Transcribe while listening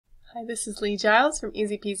Hi, this is Lee Giles from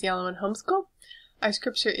Peasy All-in-One Homeschool. Our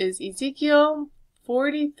scripture is Ezekiel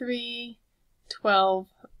 43:12,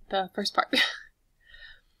 the first part.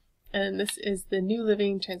 And this is the New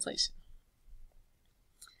Living Translation.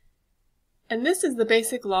 And this is the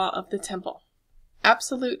basic law of the temple: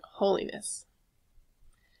 absolute holiness.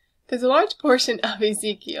 There's a large portion of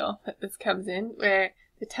Ezekiel that this comes in where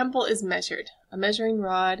the temple is measured. A measuring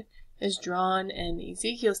rod is drawn and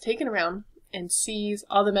Ezekiel is taken around and sees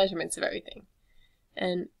all the measurements of everything.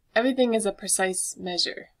 And everything is a precise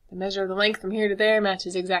measure. The measure of the length from here to there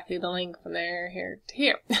matches exactly the length from there, here to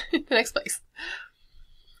here, the next place.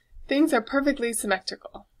 Things are perfectly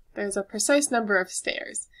symmetrical. There's a precise number of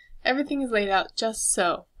stairs. Everything is laid out just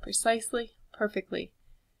so, precisely, perfectly,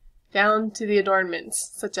 down to the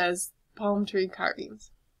adornments, such as palm tree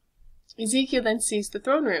carvings. Ezekiel then sees the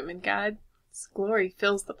throne room, and God's glory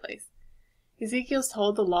fills the place. Ezekiel's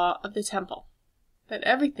told the law of the temple, that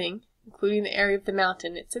everything, including the area of the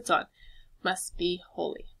mountain it sits on, must be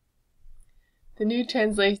holy. The New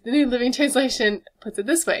Living Translation puts it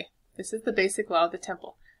this way: this is the basic law of the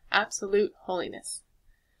temple: absolute holiness.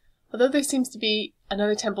 Although there seems to be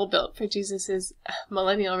another temple built for Jesus'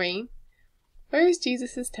 millennial reign, where is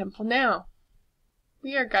Jesus' temple now?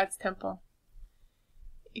 We are God's temple.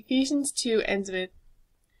 Ephesians 2 ends with,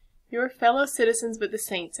 "Your fellow citizens with the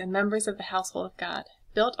saints and members of the household of God,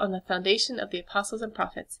 built on the foundation of the apostles and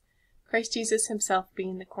prophets, Christ Jesus himself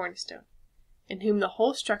being the cornerstone, in whom the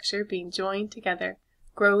whole structure, being joined together,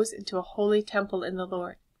 grows into a holy temple in the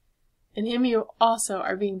Lord. In him you also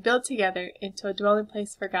are being built together into a dwelling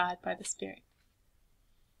place for God by the Spirit."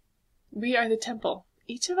 We are the temple,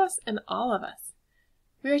 each of us and all of us.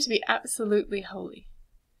 We are to be absolutely holy.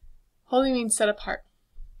 Holy means set apart.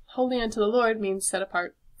 Holy unto the Lord means set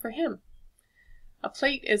apart for him. A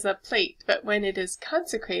plate is a plate, but when it is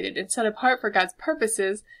consecrated and set apart for God's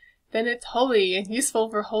purposes, then it's holy and useful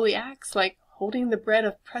for holy acts like holding the bread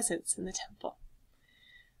of presence in the temple.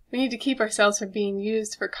 We need to keep ourselves from being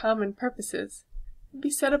used for common purposes and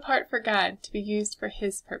be set apart for God to be used for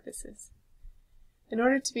his purposes. In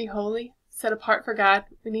order to be holy, set apart for God,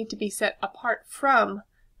 we need to be set apart from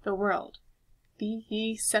the world. Be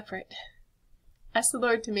ye separate. Ask the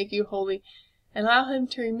Lord to make you holy and allow him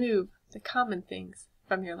to remove the common things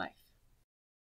from your life.